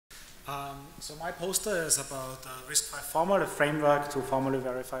So my poster is about RISC-V formal, a framework to formally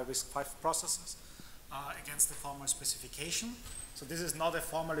verify RISC-V processors against the formal specification. So this is not a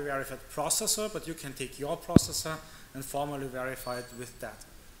formally verified processor, but you can take your processor and formally verify it with that.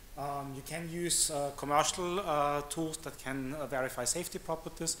 You can use commercial tools that can verify safety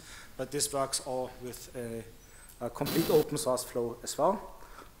properties, but this works all with a complete open source flow as well.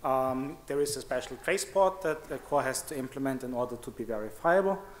 There is a special trace port that the core has to implement in order to be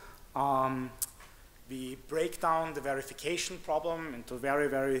verifiable. We break down the verification problem into very,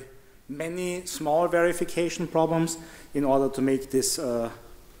 very many small verification problems in order to make this a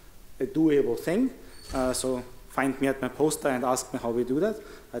doable thing. So find me at my poster and ask me how we do that.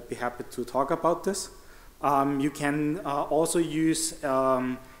 I'd be happy to talk about this. You can also use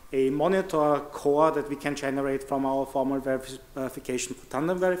a monitor core that we can generate from our formal verification for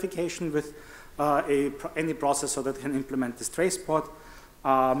tandem verification with any processor that can implement this trace port.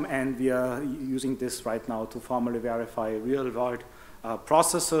 And we are using this right now to formally verify real-world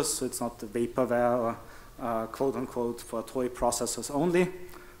processors, so it's not the vaporware or quote-unquote for toy processors only.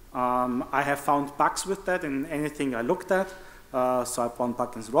 I have found bugs with that in anything I looked at. So I found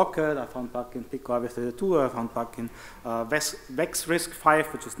bug in Rocket, I found bug in PIC RV32, I found bug in VEX RISC-V,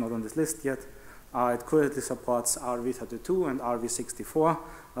 which is not on this list yet. It currently supports RV32 and RV64,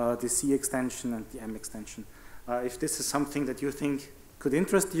 the C extension and the M extension. If this is something that you think could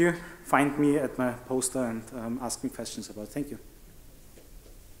interest you, find me at my poster and ask me questions about it. Thank you.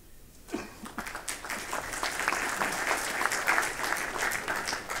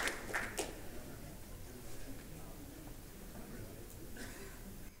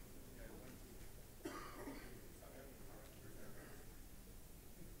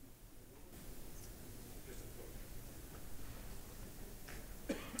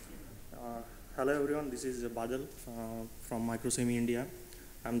 Hello everyone, this is Badal from Microsemi India.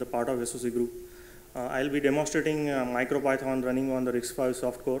 I'm the part of SOC group. I'll be demonstrating MicroPython running on the RISC-V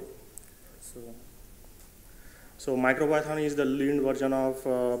soft core. So MicroPython is the lean version of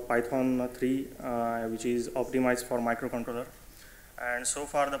Python 3, which is optimized for microcontroller. And so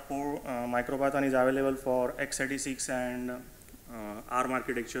far the MicroPython is available for x86 and ARM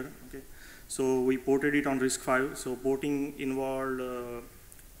architecture. Okay. So we ported it on RISC-V. So porting involved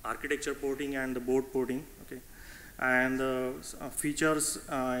architecture porting and the board porting, okay, and features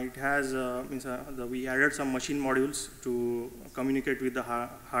it has we added some machine modules to communicate with the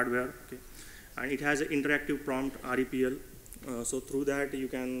hardware, okay, and it has an interactive prompt REPL. So through that you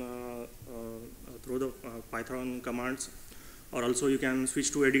can through the Python commands, or also you can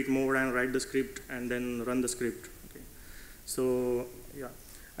switch to edit mode and write the script and then run the script. Okay, so yeah,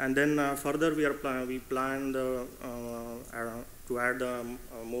 and then further we planned to add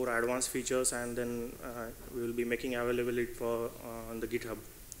more advanced features, and then we will be making available it for on the GitHub.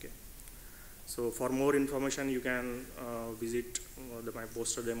 Okay. So for more information, you can visit my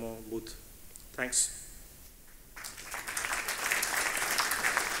poster demo booth. Thanks.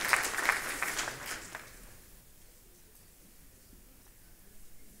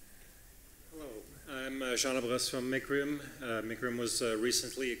 Hello, I'm Jean Abras from Micrium. Micrium was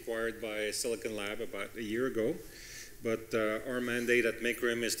recently acquired by Silicon Lab about a year ago. But our mandate at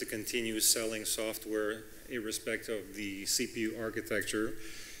Micrium is to continue selling software irrespective of the CPU architecture.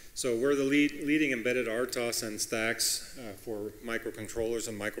 So we're the leading embedded RTOS and stacks for microcontrollers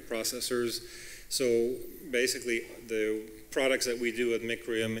and microprocessors. So basically the products that we do at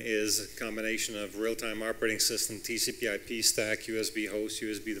Micrium is a combination of real-time operating system, TCP/IP stack, USB host,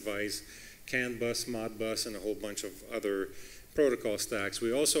 USB device, CAN bus, Modbus, and a whole bunch of other protocol stacks.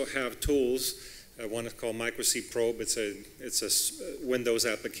 We also have tools. One is called MicroC Probe. It's a Windows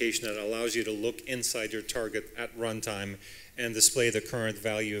application that allows you to look inside your target at runtime and display the current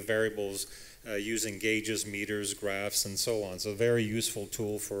value of variables using gauges, meters, graphs, and so on. So a very useful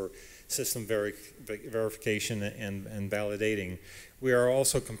tool for system verification and validating. We are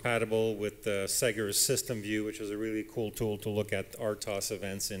also compatible with Seger's System View, which is a really cool tool to look at RTOS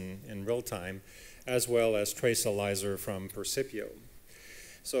events in real time, as well as Tracealyzer from Percipio.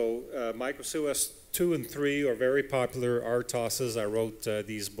 So MicroSUS 2 and 3 are very popular RTOSes. I wrote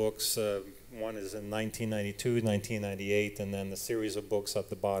these books. One is in 1992, 1998, and then the series of books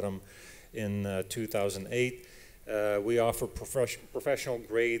at the bottom in 2008. We offer professional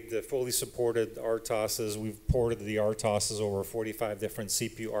grade, fully supported RTOSes. We've ported the RTOSes over 45 different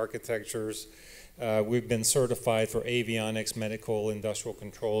CPU architectures. We've been certified for avionics, medical, industrial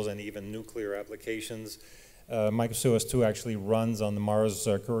controls, and even nuclear applications. MicroSUS 2 actually runs on the Mars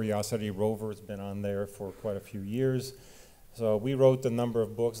Curiosity rover. It's been on there for quite a few years. So we wrote a number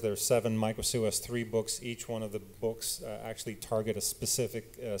of books. There are 7 microCOS 3 books. Each one of the books actually target a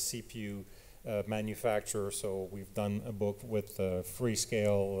specific CPU manufacturer. So we've done a book with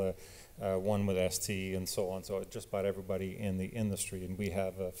Freescale, one with ST, and so on. So just about everybody in the industry. And we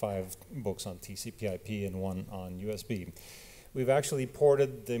have 5 books on TCP/IP and 1 on USB. We've actually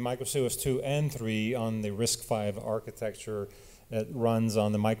ported the microCOS 2 and 3 on the RISC-V architecture. It runs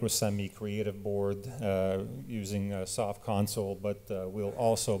on the microsemi creative board using soft console, but we'll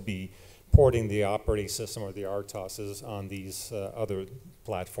also be porting the operating system or the RTOSs on these other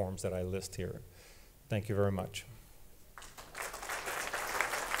platforms that I list here. Thank you very much.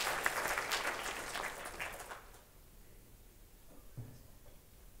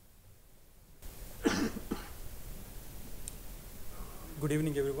 Good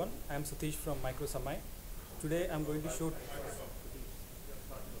evening, everyone. I am Satish from Microsemi. Today I'm going to show.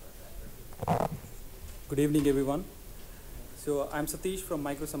 Good evening, everyone. So I'm Satish from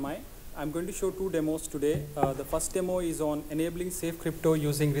Microsemi. I'm going to show 2 demos today. The first demo is on enabling safe crypto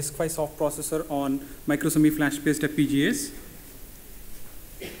using RISC-V soft processor on Microsemi flash-based FPGAs.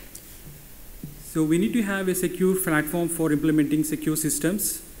 So we need to have a secure platform for implementing secure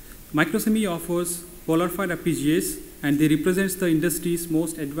systems. Microsemi offers PolarFire FPGAs, and they represent the industry's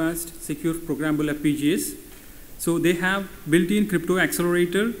most advanced secure programmable FPGAs. So they have built-in crypto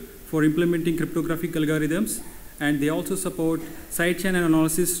accelerator for implementing cryptographic algorithms, and they also support sidechain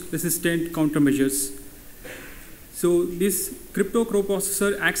analysis resistant countermeasures. So this crypto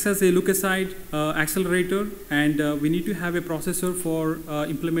coprocessor acts as a look-aside accelerator, and we need to have a processor for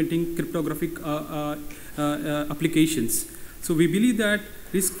implementing cryptographic applications. So we believe that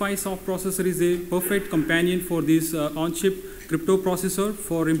RISC-V soft processor is a perfect companion for this on-chip crypto processor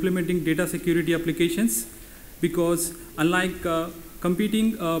for implementing data security applications, because unlike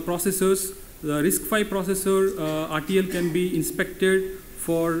competing processors, the RISC-V processor RTL can be inspected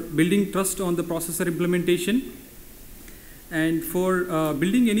for building trust on the processor implementation. And for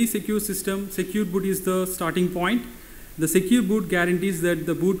building any secure system, secure boot is the starting point. The secure boot guarantees that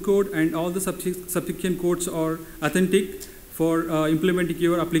the boot code and all the subsequent codes are authentic for implementing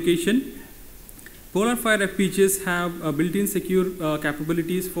your application. PolarFire FPGAs have built-in secure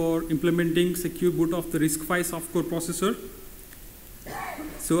capabilities for implementing secure boot of the RISC-V software processor.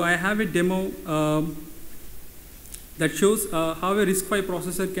 So I have a demo that shows how a RISC-V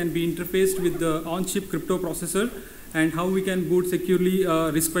processor can be interfaced with the on-chip crypto processor and how we can boot securely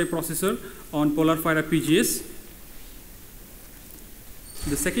RISC-V processor on PolarFire FPGAs.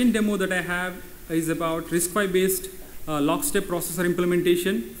 The second demo that I have is about RISC-V based lockstep processor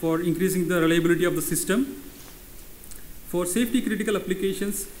implementation for increasing the reliability of the system. For safety critical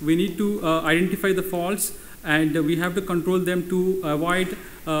applications, we need to identify the faults, and we have to control them to avoid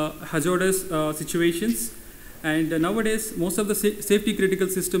hazardous situations. And nowadays, most of the safety critical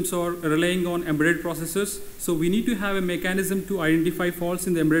systems are relying on embedded processors. So we need to have a mechanism to identify faults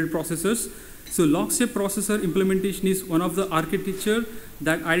in the embedded processors. So lockstep processor implementation is one of the architecture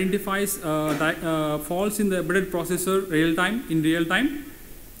that identifies faults in the embedded processor in real time.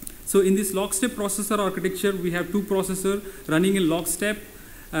 So in this lockstep processor architecture, we have 2 processors running in lockstep,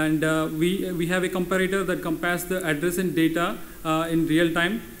 and we have a comparator that compares the address and data in real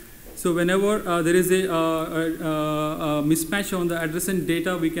time. So whenever there is a mismatch on the address and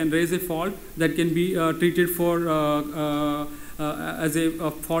data, we can raise a fault that can be treated for as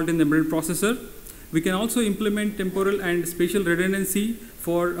a fault in the embedded processor. We can also implement temporal and spatial redundancy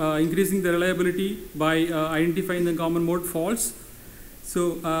for increasing the reliability by identifying the common mode faults.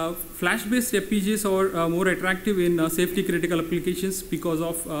 So flash-based FPGAs are more attractive in safety critical applications because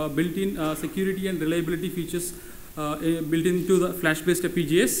of built-in security and reliability features built into the flash-based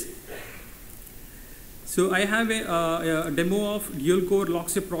FPGAs. So I have a demo of dual-core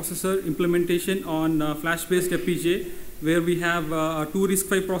lockstep processor implementation on flash-based FPGA, where we have 2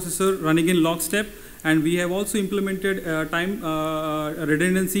 RISC-V processor running in lockstep, and we have also implemented time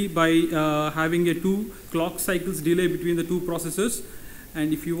redundancy by having a 2 clock cycles delay between the 2 processors.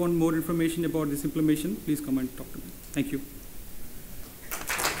 And if you want more information about this implementation, please come and talk to me. Thank you.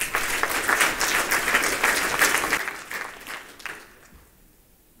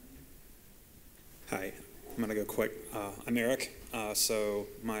 Hi, I'm going to go quick. I'm Eric. So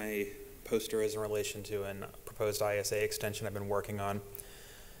my poster is in relation to a proposed ISA extension I've been working on.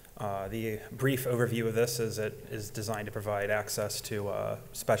 The brief overview of this is it is designed to provide access to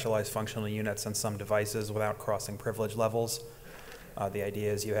specialized functional units on some devices without crossing privilege levels. The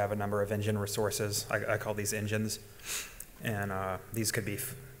idea is you have a number of engine resources. I call these engines, and these could be,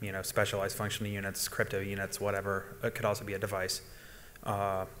 specialized functional units, crypto units, whatever. It could also be a device.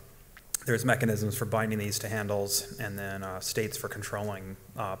 there's mechanisms for binding these to handles, and then states for controlling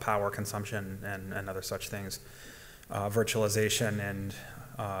power consumption and other such things, virtualization and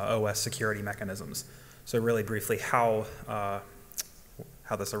OS security mechanisms. So really briefly, how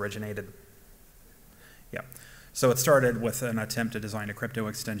this originated. Yeah. So it started with an attempt to design a crypto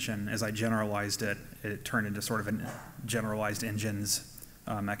extension. As I generalized it, it turned into sort of a generalized engines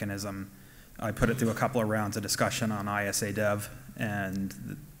mechanism. I put it through a couple of rounds of discussion on ISA dev,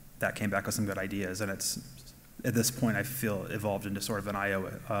 and that came back with some good ideas. And it's, at this point, I feel evolved into sort of an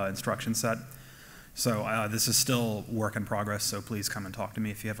IO instruction set. So this is still work in progress, so please come and talk to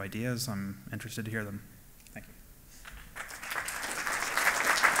me if you have ideas. I'm interested to hear them. Thank you.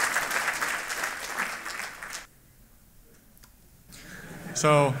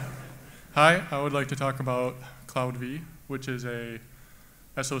 So, hi, I would like to talk about RISC-V, which is a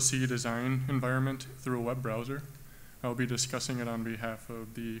SoC design environment through a web browser. I'll be discussing it on behalf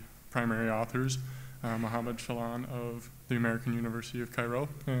of the primary authors, Mohammed Shalan of the American University of Cairo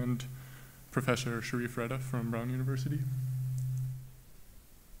and Professor Sharif Reda from Brown University.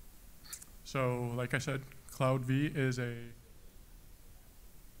 So, like I said, RISC-V is a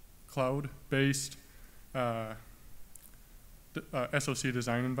cloud-based SoC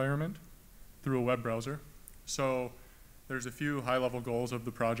design environment through a web browser. So there's a few high-level goals of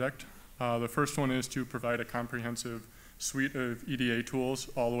the project. The first one is to provide a comprehensive suite of EDA tools,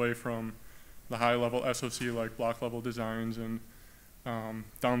 all the way from the high-level SoC like block-level designs and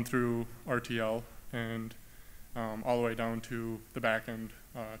down through RTL and all the way down to the back-end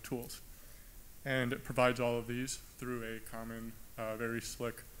tools. And it provides all of these through a common, very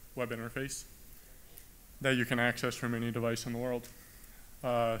slick web interface that you can access from any device in the world.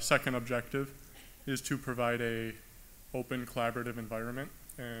 Second objective is to provide a open collaborative environment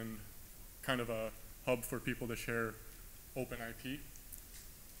and kind of a hub for people to share open IP.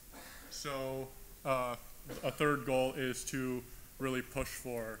 So a third goal is to really push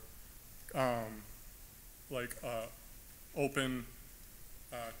for open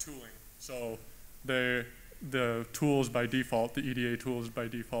tooling. So the tools by default, the EDA tools by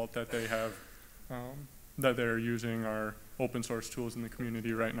default that they have that they're using are open source tools in the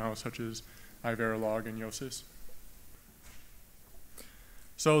community right now, such as iVerilog and Yosis.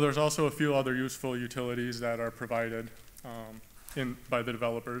 So there's also a few other useful utilities that are provided by the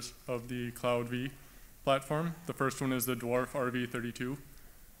developers of the RISC-V platform. The first one is the Dwarf RV32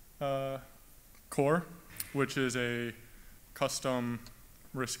 core, which is a custom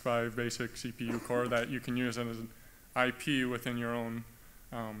RISC-V basic CPU core that you can use as an IP within your own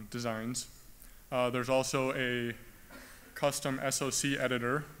designs. There's also a custom SoC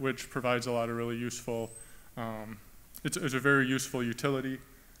editor, which provides a lot of really useful, it's a very useful utility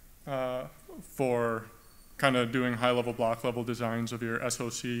for kind of doing high-level block-level designs of your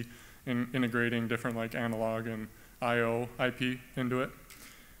SoC and integrating different like analog and I/O IP into it.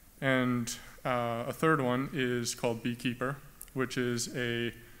 And a third one is called Beekeeper, which is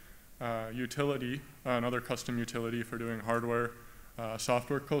a utility, another custom utility for doing hardware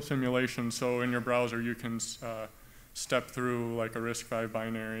software co-simulation. So in your browser, you can step through like a RISC-V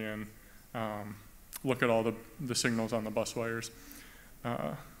binary and look at all the signals on the bus wires.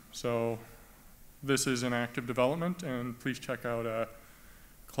 So this is in active development, and please check out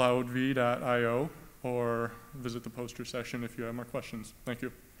cloudv.io or visit the poster session if you have more questions. Thank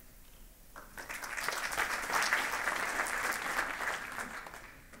you.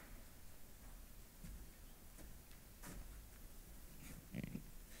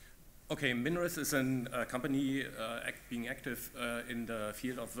 Okay, Minris is a company being active in the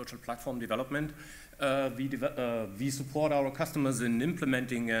field of virtual platform development. We support our customers in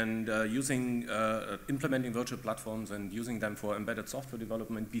implementing and implementing virtual platforms and using them for embedded software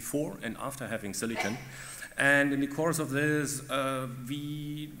development before and after having silicon. And in the course of this,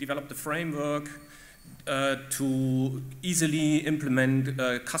 we developed a framework to easily implement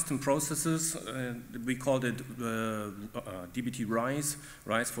custom processes. We called it DBT RISE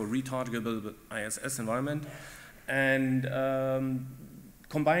for retargetable ISS environment. And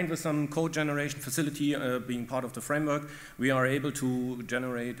combined with some code generation facility being part of the framework, we are able to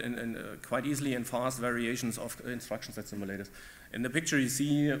generate quite easily and fast variations of instruction set simulators. In the picture you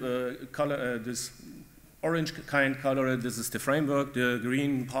see this orange kind color, this is the framework, the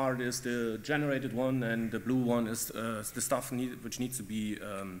green part is the generated one, and the blue one is the stuff which needs to be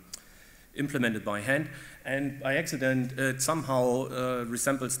implemented by hand. And by accident, it somehow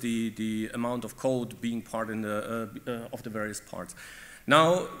resembles the amount of code being part in of the various parts.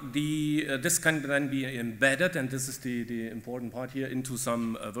 Now, this can then be embedded, and this is the important part here, into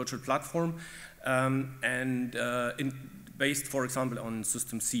some virtual platform, based, for example, on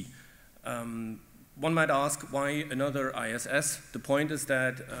System C. One might ask, why another ISS? The point is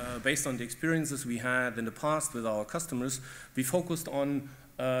that based on the experiences we had in the past with our customers, we focused on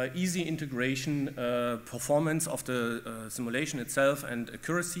easy integration, performance of the simulation itself, and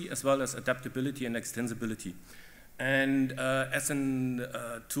accuracy, as well as adaptability and extensibility. And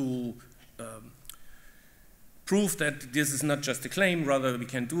to prove that this is not just a claim, rather we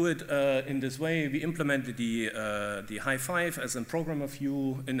can do it in this way, we implemented the high-five as a programmer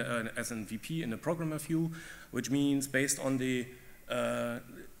view, as an VP in a programmer view, which means based on the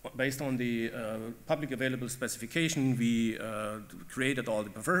public available specification, we created all the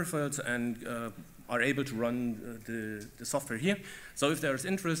peripherals and are able to run the software here. So if there's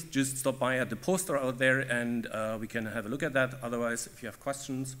interest, just stop by at the poster out there and we can have a look at that. Otherwise, if you have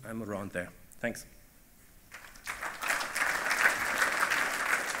questions, I'm around there. Thanks.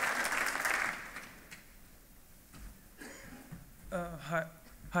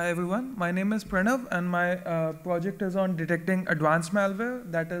 Hi everyone, my name is Pranav and my project is on detecting advanced malware,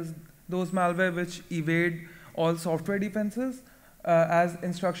 that is those malware which evade all software defenses as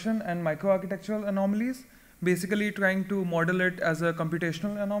instruction and microarchitectural anomalies, basically trying to model it as a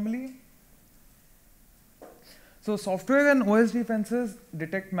computational anomaly. So software and OS defenses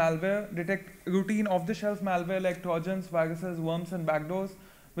detect malware, detect routine off-the-shelf malware like trojans, viruses, worms and backdoors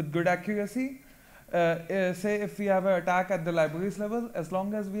with good accuracy. Say if we have an attack at the libraries level, as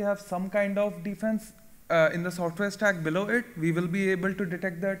long as we have some kind of defense in the software stack below it, we will be able to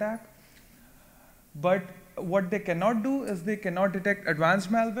detect the attack. But what they cannot do is they cannot detect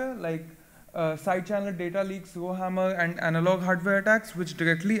advanced malware like side channel data leaks, row hammer, and analog hardware attacks, which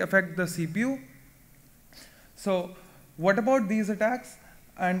directly affect the CPU. So what about these attacks?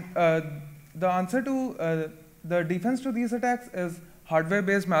 And the answer to the defense to these attacks is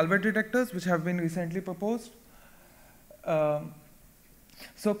hardware-based malware detectors, which have been recently proposed.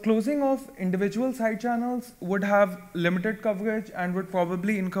 So closing of individual side channels would have limited coverage and would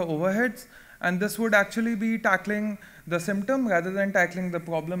probably incur overheads. And this would actually be tackling the symptom rather than tackling the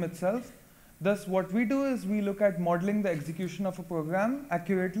problem itself. Thus, what we do is we look at modeling the execution of a program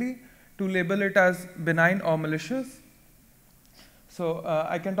accurately to label it as benign or malicious. So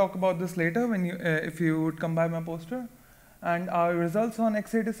I can talk about this later when if you would come by my poster. And our results on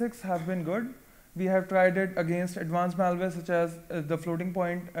x86 have been good. We have tried it against advanced malware such as the floating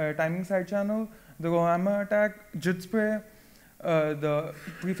point timing side channel, the row hammer attack, JIT spray, the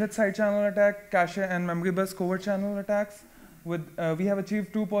prefetch side channel attack, cache and memory bus covert channel attacks. We have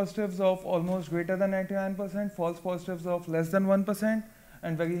achieved true positives of almost greater than 99%, false positives of less than 1%,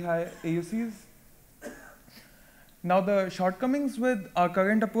 and very high AUCs. Now the shortcomings with our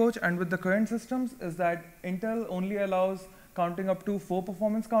current approach and with the current systems is that Intel only allows counting up to 4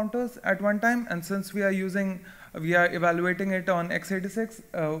 performance counters at one time, and since we are evaluating it on x86,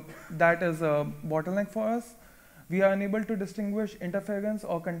 that is a bottleneck for us. We are unable to distinguish interference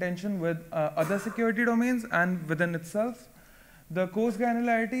or contention with other security domains and within itself. The coarse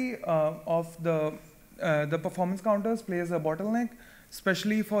granularity of the performance counters plays a bottleneck,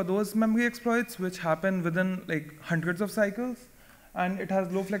 especially for those memory exploits which happen within like hundreds of cycles, and it has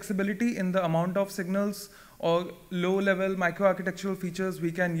low flexibility in the amount of signals or low-level microarchitectural features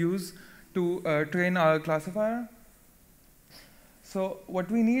we can use to train our classifier. So what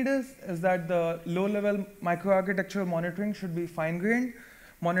we need is that the low-level microarchitectural monitoring should be fine-grained.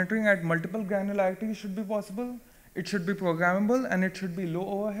 Monitoring at multiple granularities should be possible. It should be programmable, and it should be low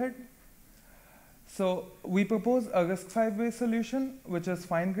overhead. So we propose a RISC-V based solution, which is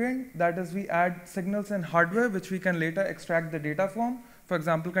fine-grained. That is, we add signals in hardware, which we can later extract the data from. For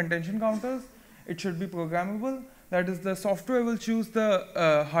example, contention counters. It should be programmable. That is, the software will choose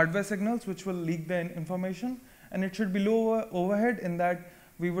the hardware signals, which will leak the information. And it should be low overhead in that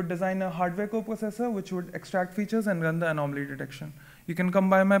we would design a hardware coprocessor, which would extract features and run the anomaly detection. You can come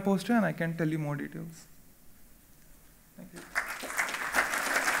by my poster, and I can tell you more details. Thank you.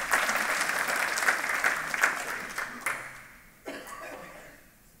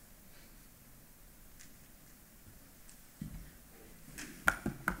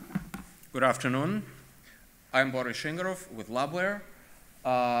 Good afternoon. I'm Boris Shingarov with Labware.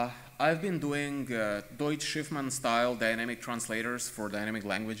 I've been doing Deutsch Schiffman style dynamic translators for dynamic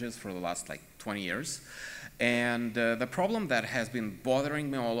languages for the last like 20 years. And the problem that has been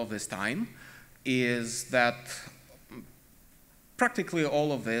bothering me all of this time is that practically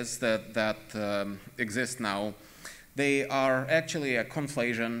all of this that exists now, they are actually a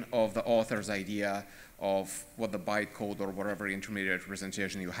conflation of the author's idea of what the bytecode or whatever intermediate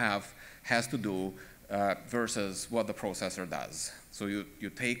representation you have has to do versus what the processor does. So you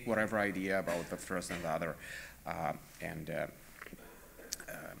take whatever idea about the first and the other and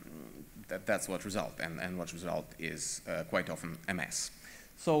that's what result, and what result is quite often a mess.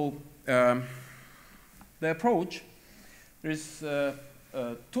 So the approach, there's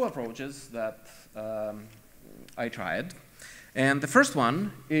two approaches that I tried. And the first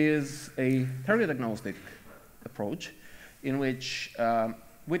one is a target agnostic approach in which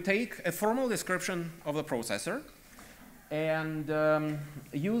we take a formal description of the processor and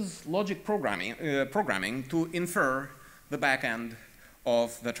use logic programming to infer the backend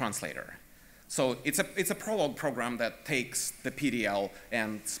of the translator. So it's a Prolog program that takes the PDL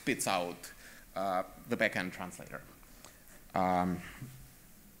and spits out the backend translator. The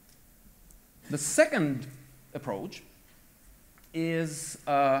second approach is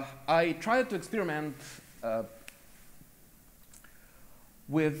I tried to experiment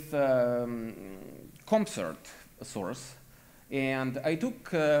with CompCert source, and I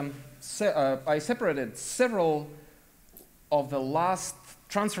took I separated several of the last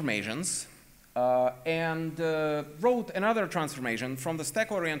transformations and wrote another transformation from the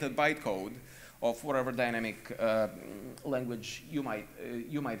stack-oriented bytecode of whatever dynamic language you might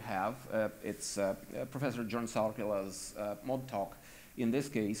have. It's Professor John Sarkila's mod talk in this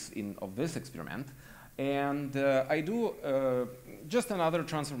case of this experiment. And I do just another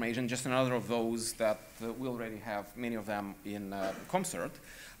transformation, just another of those that we already have many of them in CompCert,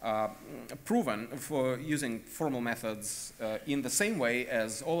 proven for using formal methods in the same way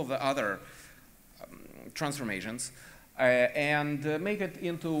as all of the other transformations, and make it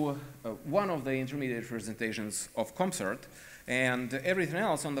into one of the intermediate representations of CompCert, and everything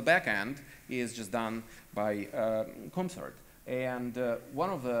else on the back end is just done by CompCert. And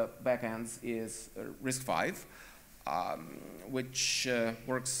one of the backends is RISC-V, which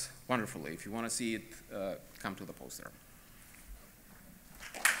works wonderfully. If you want to see it, come to the poster.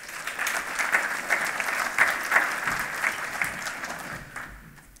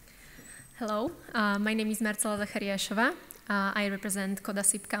 Hello, my name is Marcela Zachariashova. I represent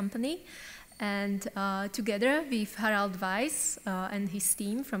Codasip company, and together with Harald Weiss and his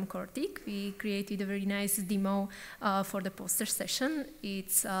team from Cortic, we created a very nice demo for the poster session.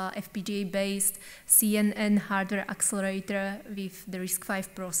 It's FPGA-based CNN hardware accelerator with the RISC-V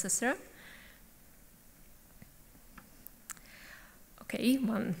processor. Okay,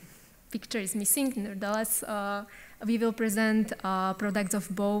 one picture is missing. Nevertheless, we will present products of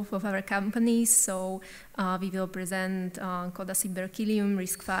both of our companies. So we will present Codasip Berkelium,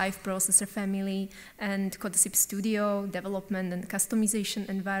 RISC-V processor family, and Codasip Studio development and customization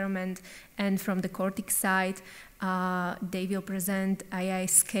environment. And from the Cortic side, they will present AI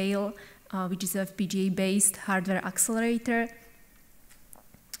Scale, which is a FPGA-based hardware accelerator.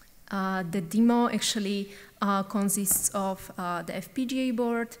 The demo actually consists of the FPGA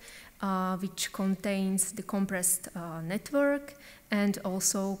board, which contains the compressed network, and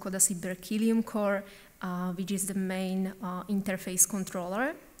also Codasip Berkelium core, which is the main interface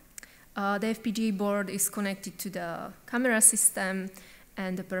controller. The FPGA board is connected to the camera system,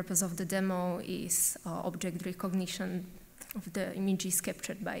 and the purpose of the demo is object recognition of the images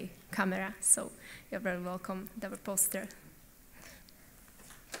captured by camera. So you're very welcome to our poster.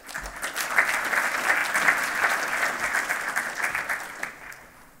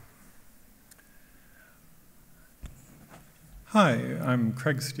 Hi, I'm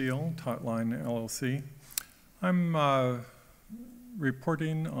Craig Steele, Totline LLC. I'm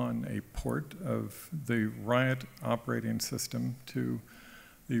reporting on a port of the Riot operating system to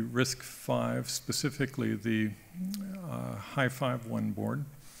the RISC-V, specifically the Hi-5 board.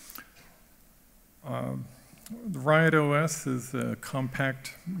 The Riot OS is a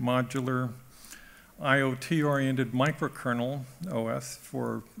compact, modular, IoT-oriented microkernel OS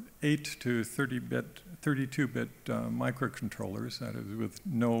for 8 to 32-bit microcontrollers, that is with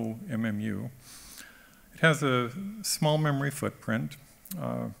no MMU. It has a small memory footprint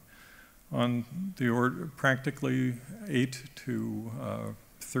on the order practically 8 to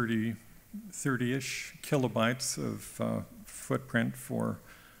 30-ish kilobytes of footprint for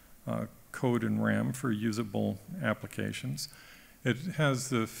code and RAM for usable applications. It has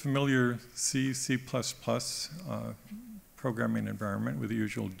the familiar C, C++ programming environment with the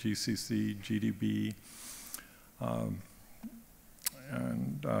usual GCC, GDB,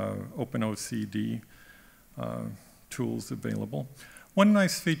 and OpenOCD tools available. One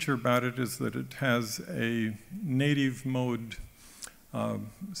nice feature about it is that it has a native mode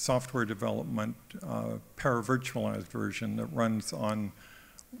software development paravirtualized version that runs on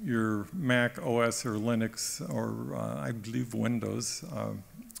your Mac OS or Linux or I believe Windows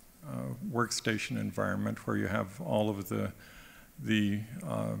workstation environment where you have all of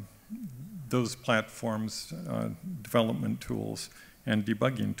those platforms development tools and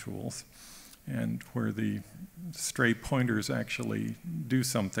debugging tools, and where the stray pointers actually do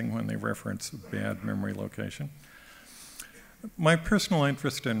something when they reference a bad memory location. My personal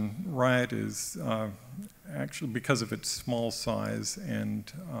interest in Riot is actually because of its small size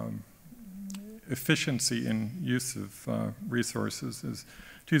and efficiency in use of resources, is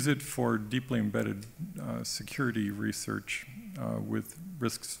to use it for deeply embedded security research with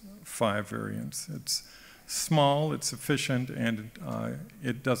RISC-V variants. It's small, it's efficient, and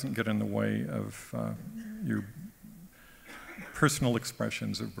it doesn't get in the way of your personal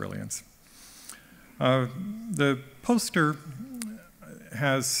expressions of brilliance. The poster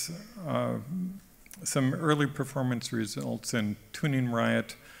has some early performance results in tuning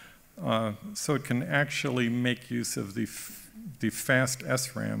Riot, so it can actually make use of the fast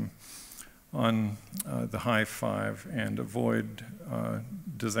SRAM on the high 5 and avoid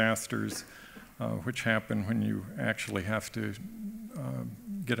disasters which happen when you actually have to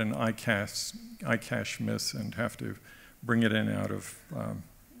get an iCache miss and have to bring it in out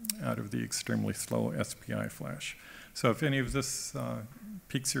of the extremely slow SPI flash. So if any of this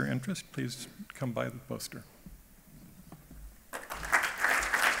piques your interest, please come by the poster.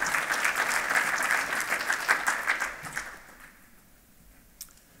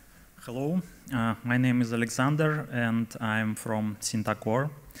 Hello, my name is Alexander and I'm from Syntacor.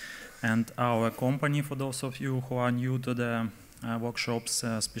 And our company, for those of you who are new to the workshops,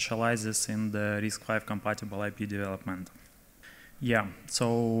 specializes in the RISC-V compatible IP development. Yeah,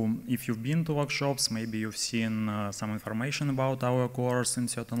 so if you've been to workshops, maybe you've seen some information about our course in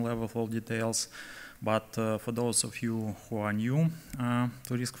certain level of details. But for those of you who are new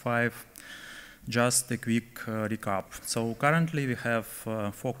to RISC-V, just a quick recap. So currently we have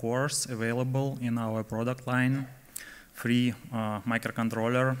 4 cores available in our product line, 3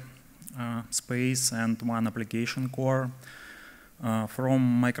 microcontroller space and 1 application core.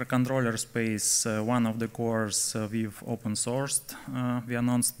 From microcontroller space, one of the cores we've open sourced. We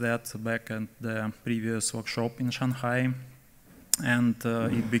announced that back at the previous workshop in Shanghai, and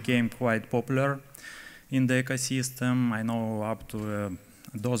it became quite popular in the ecosystem. I know up to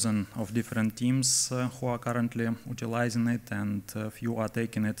a dozen of different teams who are currently utilizing it, and a few are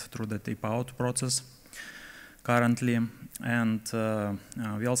taking it through the tape-out process currently. And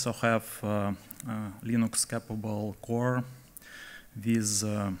we also have Linux-capable core with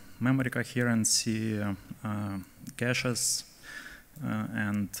memory coherency, caches,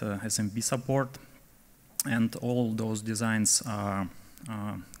 and SMB support. And all those designs are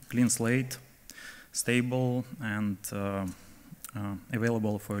clean slate, stable, and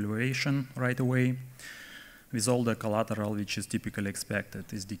available for evaluation right away, with all the collateral which is typically expected: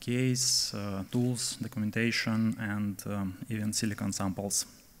 SDKs, tools, documentation, and even silicon samples.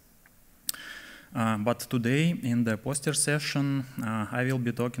 But today, in the poster session, I will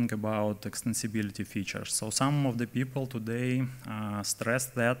be talking about extensibility features. So some of the people today stress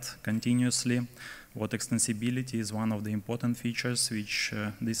that continuously, what extensibility is one of the important features which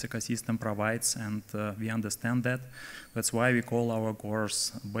this ecosystem provides, and we understand that. That's why we call our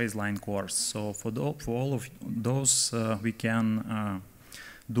course baseline course. So for all of those, we can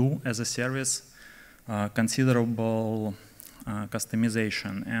do as a service considerable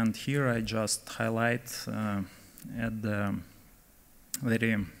customization. And here I just highlight at the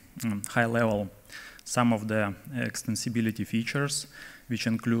very high level some of the extensibility features, which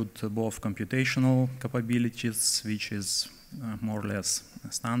include both computational capabilities, which is more or less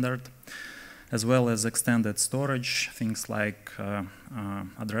standard, as well as extended storage, things like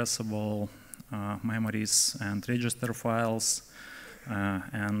addressable memories and register files,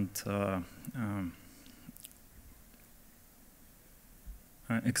 and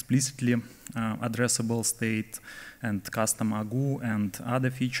explicitly addressable state and custom AGU and other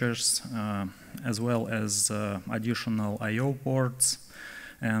features, as well as additional I/O ports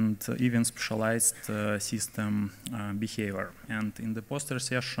and even specialized system behavior. And in the poster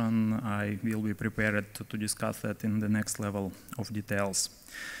session, I will be prepared to discuss that in the next level of details.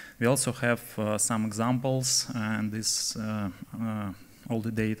 We also have some examples, and this all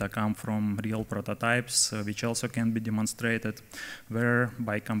the data come from real prototypes, which also can be demonstrated, where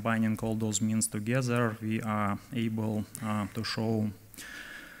by combining all those means together, we are able to show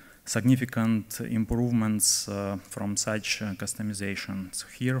significant improvements from such customization. So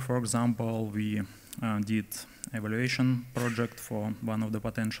here, for example, we did evaluation project for one of the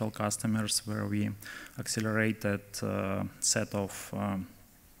potential customers, where we accelerated a set of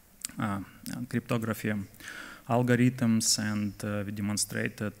cryptography algorithms, and we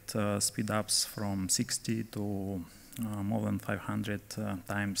demonstrated speedups from 60 to more than 500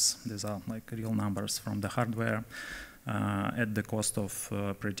 times. These are like real numbers from the hardware. at the cost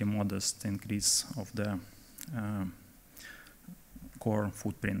of pretty modest increase of the core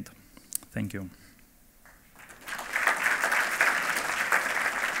footprint. Thank you.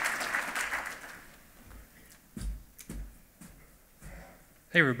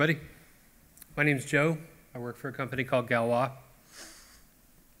 Hey everybody, my name's Joe. I work for a company called Galois.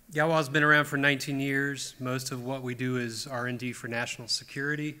 Galois's been around for 19 years. Most of what we do is R&D for national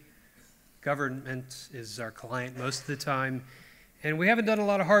security. Government is our client most of the time. And we haven't done a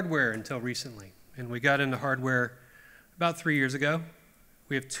lot of hardware until recently. And we got into hardware about 3 years ago.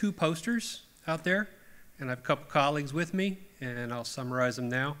 We have 2 posters out there, and I have a couple colleagues with me, and I'll summarize them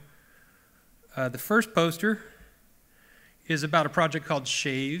now. The first poster is about a project called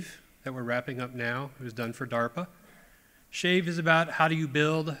SHAVE that we're wrapping up now. It was done for DARPA. SHAVE is about how do you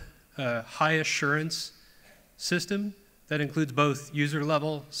build a high assurance system that includes both user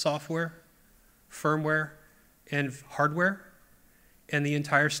level software, firmware, and hardware, and the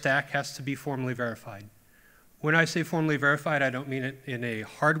entire stack has to be formally verified. When I say formally verified, I don't mean it in a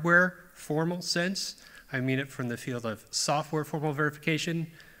hardware formal sense. I mean it from the field of software formal verification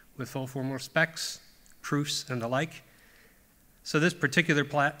with full formal specs, proofs, and the like. So this particular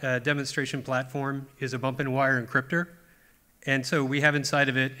demonstration platform is a bump-and-wire encryptor. And so we have inside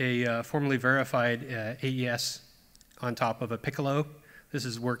of it a formally verified AES on top of a Piccolo. This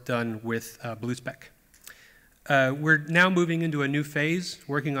is work done with BlueSpec. We're now moving into a new phase,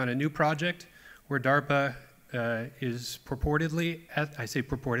 working on a new project where DARPA is purportedly, I say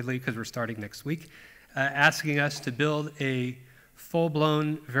purportedly because we're starting next week, asking us to build a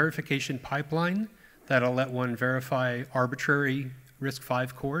full-blown verification pipeline that'll let one verify arbitrary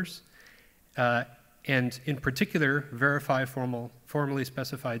RISC-V cores, and in particular, verify formally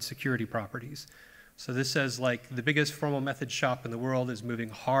specified security properties. So this says like the biggest formal method shop in the world is moving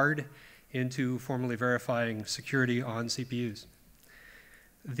hard into formally verifying security on CPUs.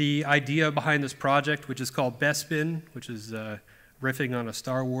 The idea behind this project, which is called Bespin, which is riffing on a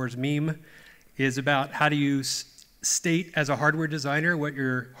Star Wars meme, is about how do you state as a hardware designer what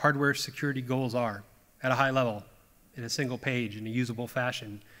your hardware security goals are at a high level, in a single page, in a usable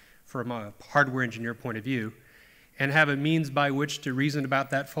fashion from a hardware engineer point of view, and have a means by which to reason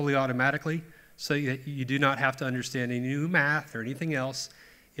about that fully automatically so that you do not have to understand any new math or anything else.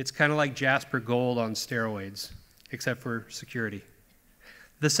 It's kind of like Jasper Gold on steroids, except for security.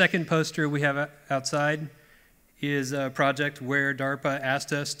 The second poster we have outside is a project where DARPA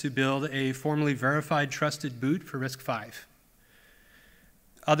asked us to build a formally verified trusted boot for RISC-V.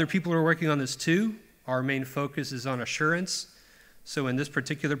 Other people are working on this too. Our main focus is on assurance. So in this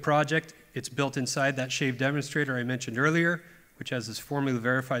particular project, it's built inside that SHAVE demonstrator I mentioned earlier, which has this formally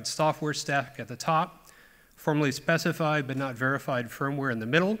verified software stack at the top, formally specified but not verified firmware in the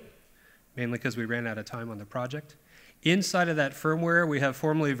middle, mainly because we ran out of time on the project. Inside of that firmware, we have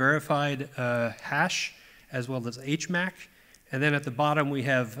formally verified hash as well as HMAC. And then at the bottom, we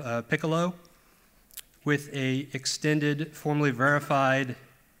have Piccolo with a extended formally verified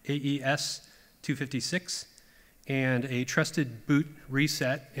AES 256 and a trusted boot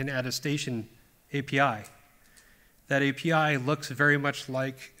reset and attestation API. That API looks very much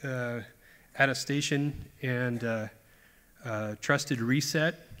like attestation and trusted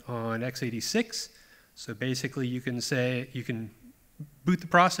reset on x86. So basically you can say, you can boot the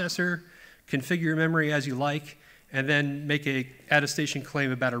processor, configure your memory as you like, and then make a attestation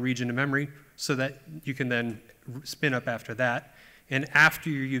claim about a region of memory so that you can then spin up after that. And after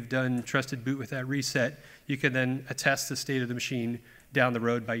you've done trusted boot with that reset, you can then attest the state of the machine down the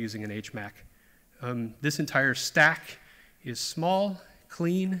road by using an HMAC. This entire stack is small,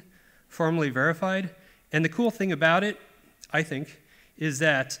 clean, formally verified. And the cool thing about it, I think, is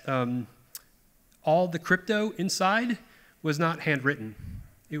that all the crypto inside was not handwritten.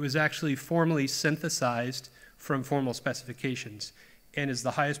 It was actually formally synthesized from formal specifications and is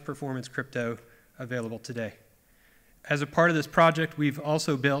the highest performance crypto available today. As a part of this project, we've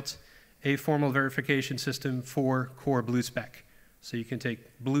also built a formal verification system for core BlueSpec. So you can take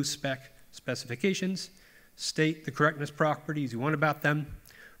BlueSpec specifications, state the correctness properties you want about them,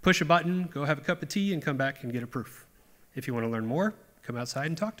 push a button, go have a cup of tea, and come back and get a proof. If you want to learn more, come outside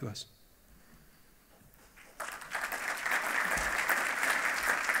and talk to us.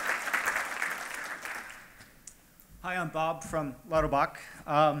 Hi, I'm Bob from Lauterbach.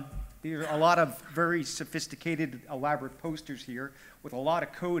 There are a lot of very sophisticated, elaborate posters here with a lot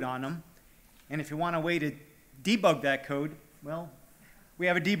of code on them. And if you want a way to debug that code, well, we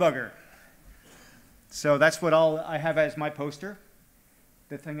have a debugger. So that's what I have as my poster.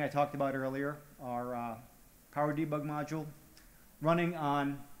 The thing I talked about earlier, our power debug module, running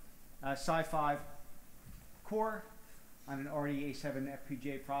on Sci-Fi core on an RDA7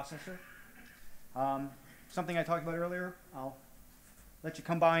 FPGA processor. Something I talked about earlier, I'll let you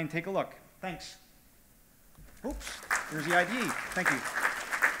come by and take a look. Thanks. Oops, there's the IDE. Thank you.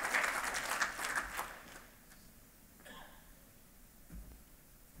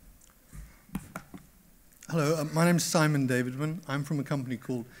 Hello, my name is Simon Davidman. I'm from a company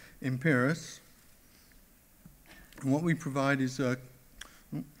called Imperius. And what we provide is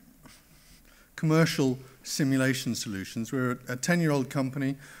commercial simulation solutions. We're a 10-year-old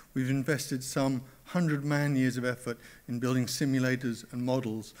company. We've invested some 100 man-years of effort in building simulators and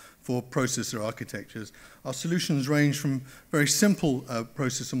models for processor architectures. Our solutions range from very simple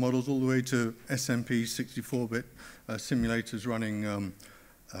processor models all the way to SMP 64-bit simulators running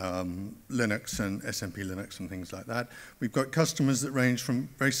Linux and SMP Linux and things like that. We've got customers that range from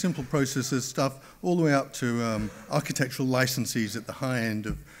very simple processor stuff all the way up to architectural licensees at the high end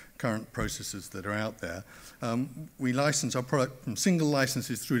of current processors that are out there. We license our product from single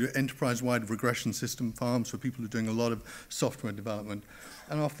licenses through to enterprise-wide regression system farms for people who are doing a lot of software development.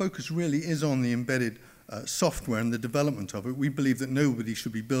 And our focus really is on the embedded software and the development of it. We believe that nobody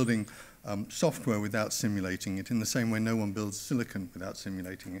should be building software without simulating it, in the same way no one builds silicon without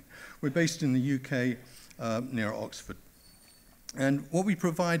simulating it. We're based in the UK near Oxford. And what we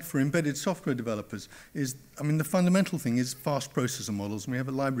provide for embedded software developers is, I mean, the fundamental thing is fast processor models. And we have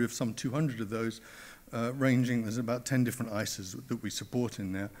a library of some 200 of those, ranging, there's about 10 different ICEs that we support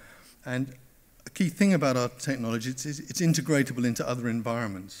in there. And a key thing about our technology, it's integratable into other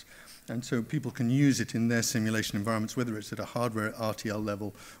environments. And so people can use it in their simulation environments, whether it's at a hardware RTL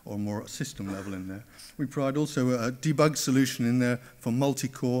level or more system level in there. We provide also a debug solution in there for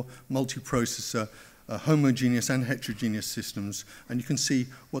multi-core, multi-processor, homogeneous and heterogeneous systems. And you can see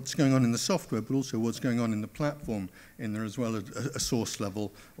what's going on in the software, but also what's going on in the platform in there as well as a source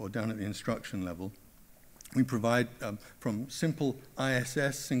level or down at the instruction level. We provide from simple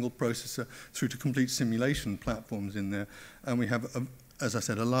ISS, single processor, through to complete simulation platforms in there. And we have, as I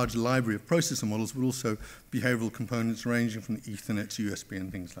said, a large library of processor models, but also behavioral components ranging from Ethernet to USB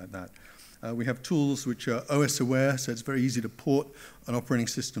and things like that. We have tools which are OS aware, so it's very easy to port an operating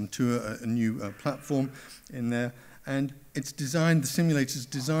system to a new platform in there. And it's designed, the simulator is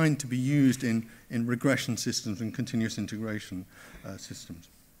designed to be used in regression systems and continuous integration systems.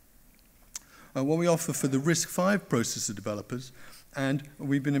 What we offer for the RISC-V processor developers, and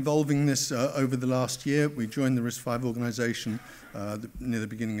we've been evolving this over the last year. We joined the RISC-V organization near the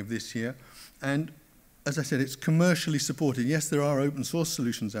beginning of this year. And as I said, it's commercially supported. Yes, there are open source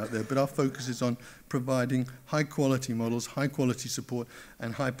solutions out there, but our focus is on providing high quality models, high quality support,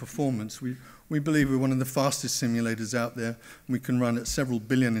 and high performance. We believe we're one of the fastest simulators out there. We can run at several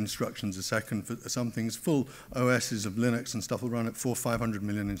billion instructions a second. For some things, full OSs of Linux and stuff will run at 400 or 500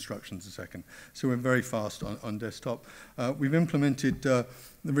 million instructions a second. So we're very fast on desktop. We've implemented the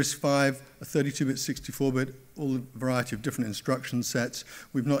RISC-V, a 32-bit, 64-bit, all a variety of different instruction sets.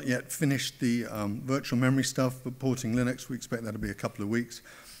 We've not yet finished the virtual memory stuff for porting Linux. We expect that to be a couple of weeks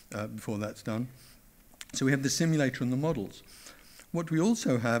before that's done. So we have the simulator and the models. What we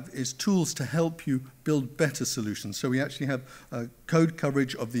also have is tools to help you build better solutions. So we actually have code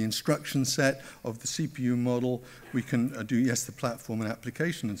coverage of the instruction set, of the CPU model. We can do, yes, the platform and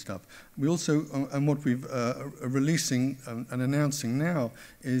application and stuff. We also, and what we've releasing and announcing now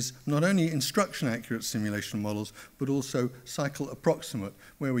is not only instruction-accurate simulation models, but also cycle approximate,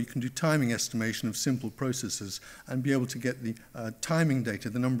 where we can do timing estimation of simple processes and be able to get the timing data,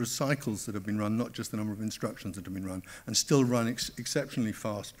 the number of cycles that have been run, not just the number of instructions that have been run, and still run exceptionally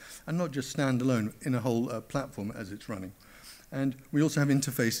fast, and not just stand alone in a whole platform as it's running. And we also have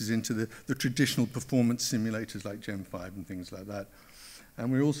interfaces into the traditional performance simulators like Gen 5 and things like that.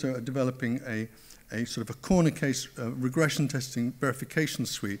 And we're also developing a sort of a corner case regression testing verification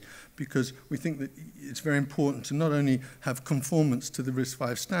suite, because we think that it's very important to not only have conformance to the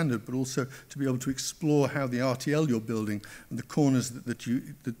RISC-V standard, but also to be able to explore how the RTL you're building and the corners that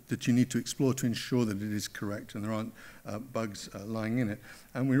you need to explore to ensure that it is correct and there aren't bugs lying in it.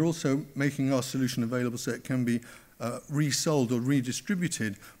 And we're also making our solution available so it can be resold or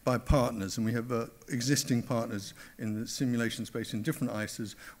redistributed by partners, and we have existing partners in the simulation space in different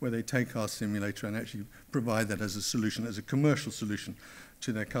ICEs where they take our simulator and actually provide that as a solution, as a commercial solution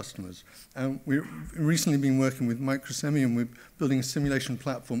to their customers. And we've recently been working with Microsemi, and we're building a simulation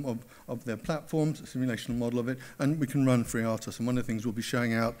platform of their platforms, a simulation model of it, and we can run FreeRTOS. And one of the things we'll be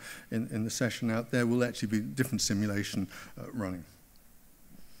showing out in the session out there will actually be different simulation running.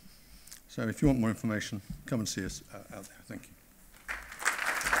 So if you want more information, come and see us out there. Thank you.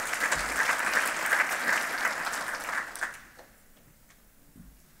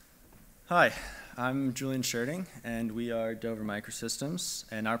 Hi, I'm Julian Sherding, and we are Dover Microsystems,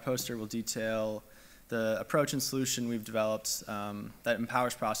 and our poster will detail the approach and solution we've developed that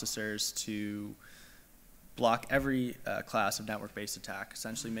empowers processors to block every class of network-based attack,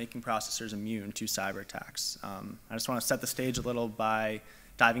 essentially making processors immune to cyber attacks. I just want to set the stage a little by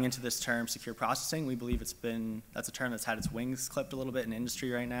diving into this term, secure processing. We believe that's a term that's had its wings clipped a little bit in industry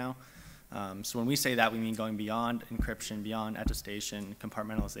right now. So when we say that, we mean going beyond encryption, beyond attestation,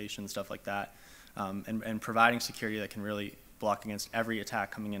 compartmentalization, stuff like that, and providing security that can really block against every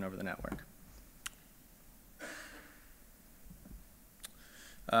attack coming in over the network.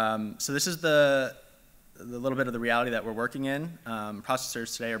 So this is the little bit of the reality that we're working in.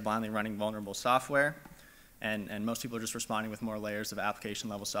 Processors today are blindly running vulnerable software, and most people are just responding with more layers of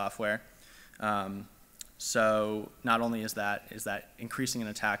application-level software. So not only is that increasing an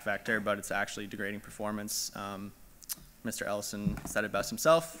attack vector, but it's actually degrading performance. Mr. Ellison said it best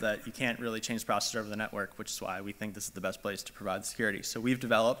himself, that you can't really change the processor over the network, which is why we think this is the best place to provide security. So we've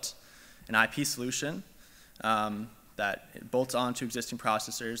developed an IP solution that bolts onto existing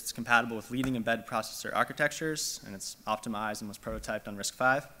processors. It's compatible with leading embedded processor architectures, and it's optimized and was prototyped on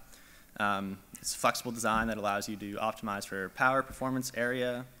RISC-V. It's a flexible design that allows you to optimize for power, performance,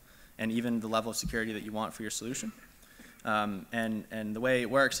 area, and even the level of security that you want for your solution. And the way it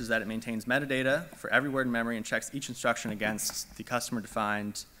works is that it maintains metadata for every word in memory and checks each instruction against the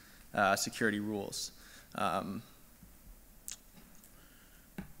customer-defined security rules.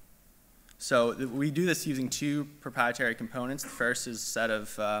 So we do this using two proprietary components. The first is a set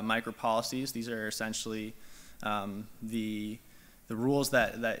of micro policies. These are essentially the rules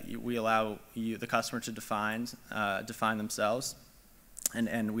that we allow the customer to define themselves.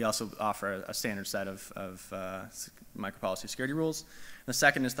 And we also offer a standard set of micropolicy security rules. And the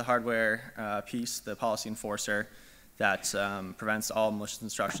second is the hardware piece, the policy enforcer, that prevents all malicious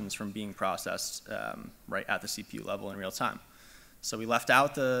instructions from being processed right at the CPU level in real time. So we left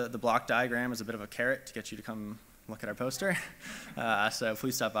out the block diagram as a bit of a carrot to get you to come look at our poster. So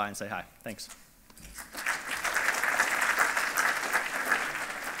please stop by and say hi. Thanks.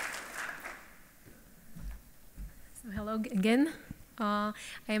 So hello again. I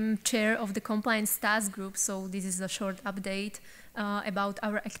am chair of the compliance task group, so this is a short update about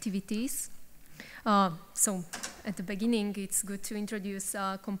our activities. So at the beginning, it's good to introduce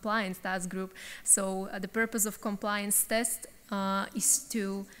compliance task group. So the purpose of compliance test is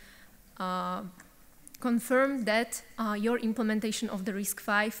to confirm that your implementation of the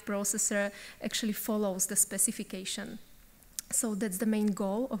RISC-V processor actually follows the specification. So that's the main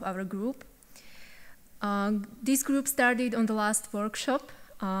goal of our group. This group started on the last workshop.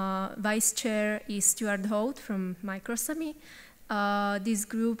 Vice chair is Stuart Holt from Microsemi. This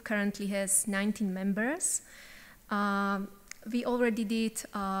group currently has 19 members. We already did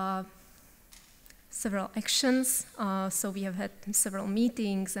several actions. So we have had several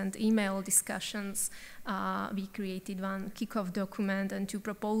meetings and email discussions. We created one kickoff document and 2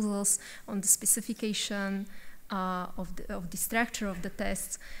 proposals on the specification of the structure of the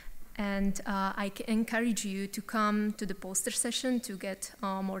tests. And I encourage you to come to the poster session to get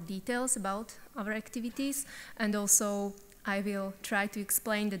more details about our activities. And also, I will try to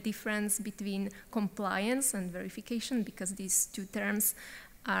explain the difference between compliance and verification, because these 2 terms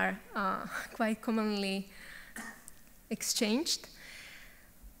are quite commonly exchanged.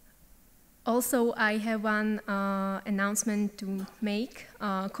 Also, I have one announcement to make.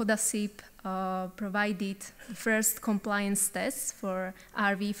 CodaSIP provided the first compliance tests for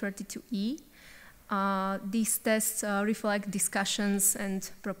RV32E. These tests reflect discussions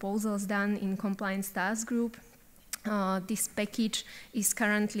and proposals done in compliance task group. This package is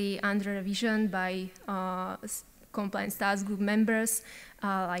currently under revision by compliance task group members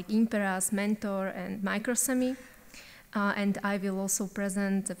like Imperas, Mentor, and Microsemi. And I will also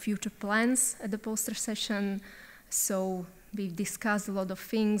present the future plans at the poster session. So we've discussed a lot of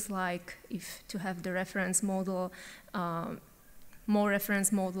things, like if to have the reference model, more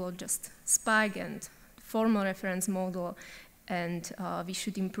reference model, just Spike, and formal reference model. And we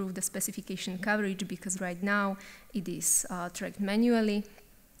should improve the specification coverage, because right now it is tracked manually.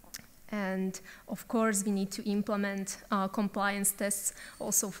 And of course, we need to implement compliance tests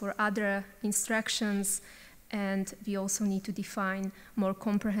also for other instructions. And we also need to define more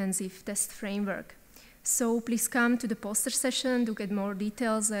comprehensive test framework. So please come to the poster session to get more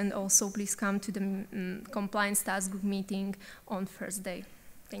details, and also please come to the compliance task group meeting on Thursday.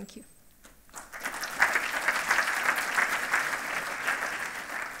 Thank you.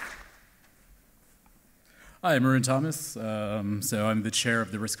 Hi, I'm Maroon Thomas. So I'm the chair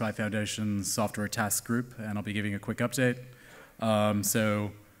of the RISC-V Foundation Software Task Group, and I'll be giving a quick update.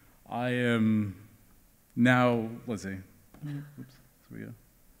 So I am now, let's see. Oops, here we go.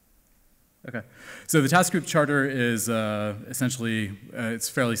 Okay, so the task group charter is essentially, it's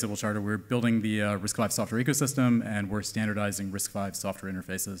a fairly simple charter. We're building the RISC-V software ecosystem, and we're standardizing RISC-V software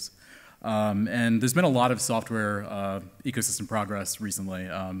interfaces. And there's been a lot of software ecosystem progress recently,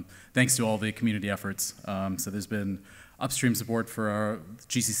 thanks to all the community efforts. So there's been upstream support for our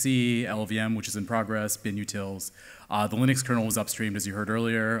GCC, LLVM, which is in progress, bin utils. The Linux kernel was upstreamed, as you heard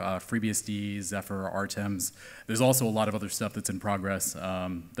earlier, FreeBSD, Zephyr, RTEMS. There's also a lot of other stuff that's in progress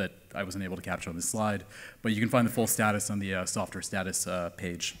that I wasn't able to capture on this slide, but you can find the full status on the software status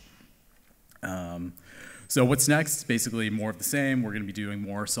page. So what's next? Basically more of the same. We're going to be doing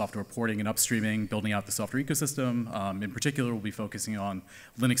more software porting and upstreaming, building out the software ecosystem. In particular, we'll be focusing on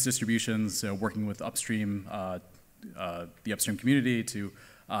Linux distributions, so working with upstream, the upstream community to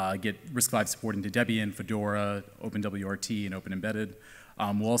get RISC-V support into Debian, Fedora, OpenWRT, and Open Embedded.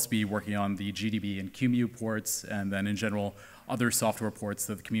 We'll also be working on the GDB and QEMU ports, and then in general, other software ports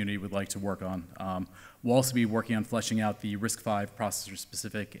that the community would like to work on. We'll also be working on fleshing out the RISC-V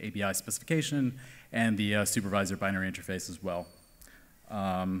processor-specific ABI specification and the supervisor binary interface as well.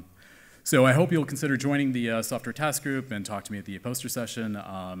 So I hope you'll consider joining the software task group and talk to me at the poster session.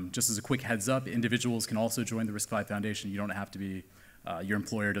 Just as a quick heads up, individuals can also join the RISC-V Foundation. You don't have to be, your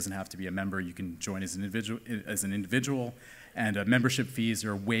employer doesn't have to be a member. You can join as an individual, and membership fees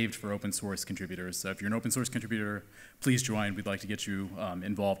are waived for open source contributors. So if you're an open source contributor, please join. We'd like to get you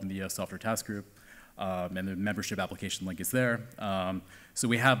involved in the software task group. And the membership application link is there. So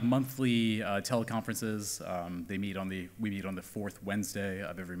we have monthly teleconferences. We meet on the fourth Wednesday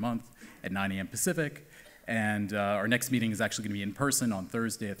of every month at 9 a.m. Pacific. And our next meeting is actually going to be in person on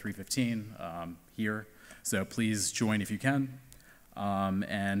Thursday at 3:15 here. So please join if you can.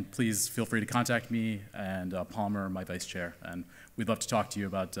 And please feel free to contact me and Palmer, my vice chair. And we'd love to talk to you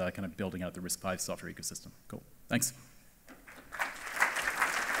about kind of building out the RISC-V software ecosystem. Cool. Thanks.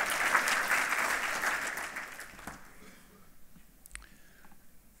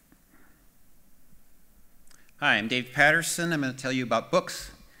 Hi, I'm Dave Patterson. I'm going to tell you about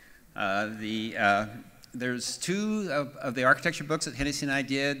books. There's two of the architecture books that Hennessy and I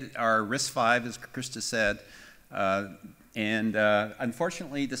did are RISC-V, as Krista said.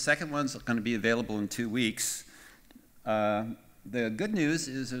 Unfortunately, the second one's going to be available in 2 weeks. The good news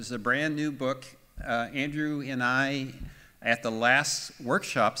is there's a brand new book. Andrew and I, at the last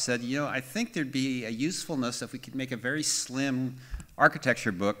workshop, said, you know, I think there'd be a usefulness if we could make a very slim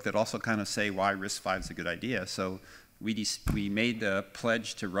architecture book that also kind of say why RISC-V is a good idea. So we made the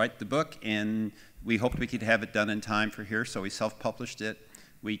pledge to write the book, and we hoped we could have it done in time for here, so we self-published it.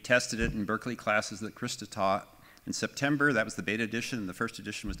 We tested it in Berkeley classes that Krista taught in September. That was the beta edition, and the first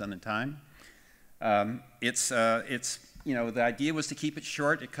edition was done in time. You know, the idea was to keep it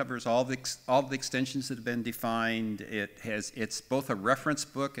short. It covers all the extensions that have been defined. It's both a reference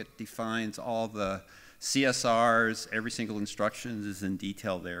book. It defines all the CSRs, every single instruction is in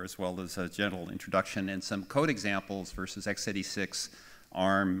detail there, as well as a general introduction and some code examples versus x86,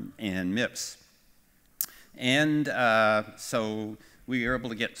 ARM, and MIPS. And so we were able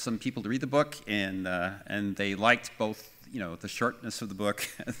to get some people to read the book, and they liked both, you know, the shortness of the book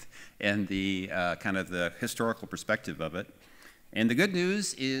and the kind of the historical perspective of it. And the good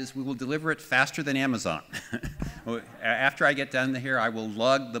news is we will deliver it faster than Amazon. After I get done here, I will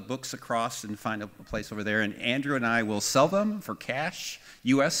lug the books across and find a place over there, and Andrew and I will sell them for cash,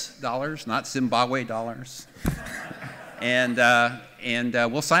 US dollars, not Zimbabwe dollars. and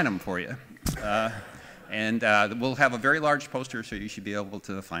we'll sign them for you. We'll have a very large poster, so you should be able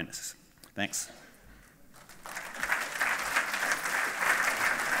to find us. Thanks.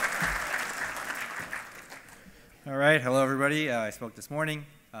 All right, hello everybody. I spoke this morning.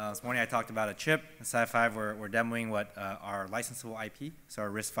 This morning I talked about a chip. In Sci-5, we're demoing what our licensable IP, so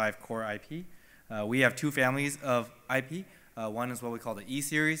our RISC-V core IP. We have two families of IP. One is what we call the E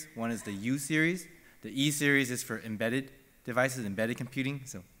series, one is the U series. The E series is for embedded devices, embedded computing,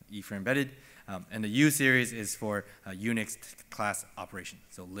 so E for embedded. And the U series is for Unix class operation,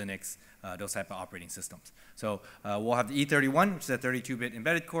 so Linux, those type of operating systems. So we'll have the E31, which is a 32-bit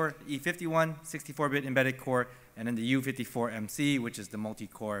embedded core, the E51, 64-bit embedded core, and then the U54MC, which is the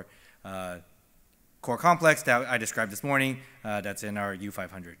multi-core core complex that I described this morning that's in our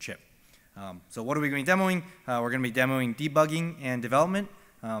U500 chip. So what are we going to be demoing? We're going to be demoing debugging and development.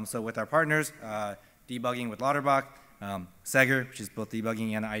 So with our partners, debugging with Lauterbach, Seger, which is both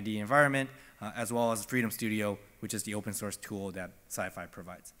debugging and ID environment, as well as Freedom Studio, which is the open source tool that Sci-Fi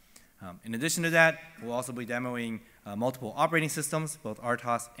provides. In addition to that, we'll also be demoing multiple operating systems, both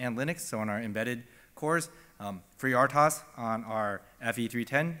RTOS and Linux, so on our embedded cores. FreeRTOS on our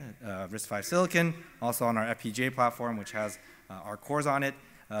FE310, RISC-V silicon, also on our FPGA platform, which has our cores on it.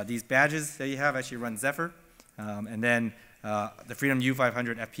 These badges that you have actually run Zephyr. And then the Freedom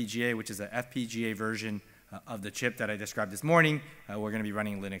U500 FPGA, which is an FPGA version of the chip that I described this morning. We're going to be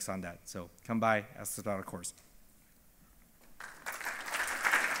running Linux on that. So come by, ask us about our course.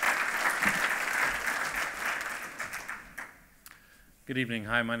 Good evening.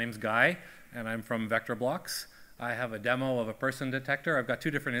 Hi, my name's Guy, and I'm from VectorBlocks. I have a demo of a person detector. I've got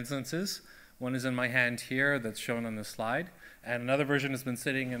two different instances. One is in my hand here that's shown on this slide, and another version has been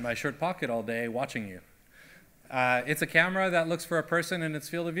sitting in my shirt pocket all day watching you. It's a camera that looks for a person in its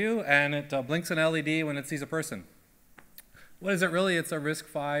field of view, and it blinks an LED when it sees a person. What is it really? It's a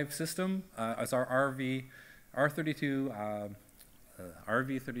RISC-V system. It's our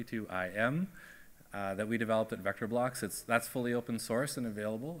RV32IM that we developed at VectorBlocks. That's fully open source and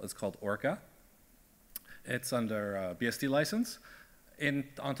available. It's called Orca. It's under BSD license.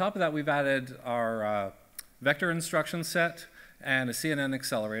 On top of that, we've added our vector instruction set and a CNN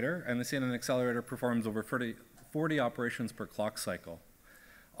accelerator, and the CNN accelerator performs over 40 operations per clock cycle.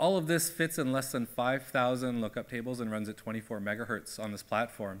 All of this fits in less than 5,000 lookup tables and runs at 24 megahertz on this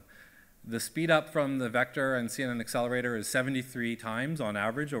platform. The speed up from the vector and CNN accelerator is 73 times on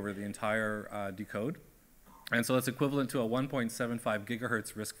average over the entire decode. And so it's equivalent to a 1.75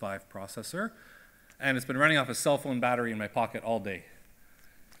 gigahertz RISC-V processor. And it's been running off a cell phone battery in my pocket all day.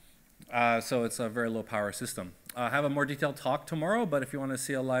 So it's a very low power system. I have a more detailed talk tomorrow, but if you want to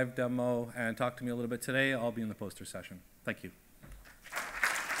see a live demo and talk to me a little bit today, I'll be in the poster session. Thank you.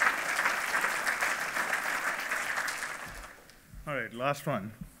 All right, last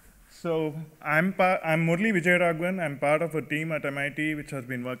one. So I'm Murli Vijayaraghavan. I'm part of a team at MIT which has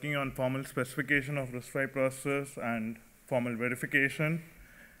been working on formal specification of RISC-V processors and formal verification.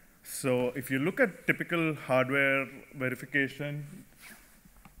 So if you look at typical hardware verification,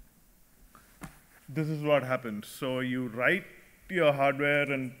 this is what happens. So you write your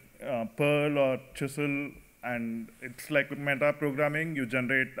hardware in Perl or Chisel, and it's like meta-programming. You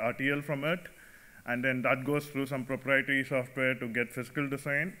generate RTL from it, and then that goes through some proprietary software to get physical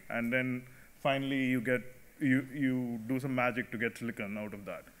design, and then finally you do some magic to get silicon out of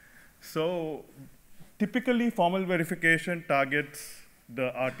that. So typically, formal verification targets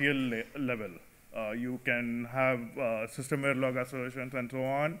the RTL level. You can have system verilog assertions and so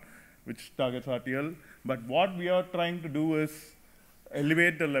on, which targets RTL. But what we are trying to do is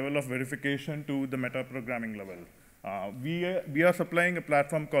elevate the level of verification to the meta-programming level. We are supplying a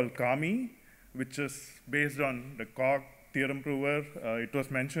platform called Kami, which is based on the Coq theorem prover. It was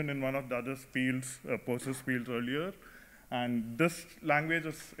mentioned in one of the other fields, POSIX fields earlier. And this language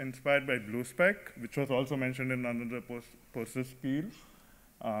is inspired by BlueSpec, which was also mentioned in another POSIX field.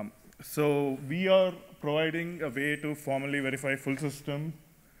 So we are providing a way to formally verify full system,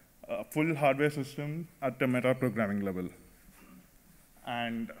 full hardware system at the meta-programming level.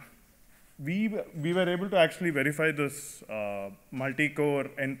 And we were able to actually verify this multi-core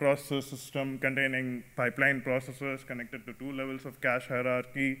n-processor system containing pipeline processors connected to 2 levels of cache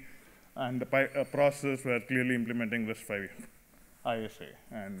hierarchy, and the processors were clearly implementing RISC-V ISA.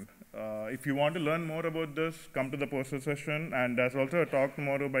 And if you want to learn more about this, come to the poster session. And there's also a talk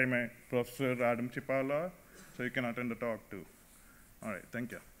tomorrow by my professor, Adam Chipala, so you can attend the talk too. All right,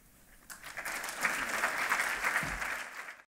 thank you.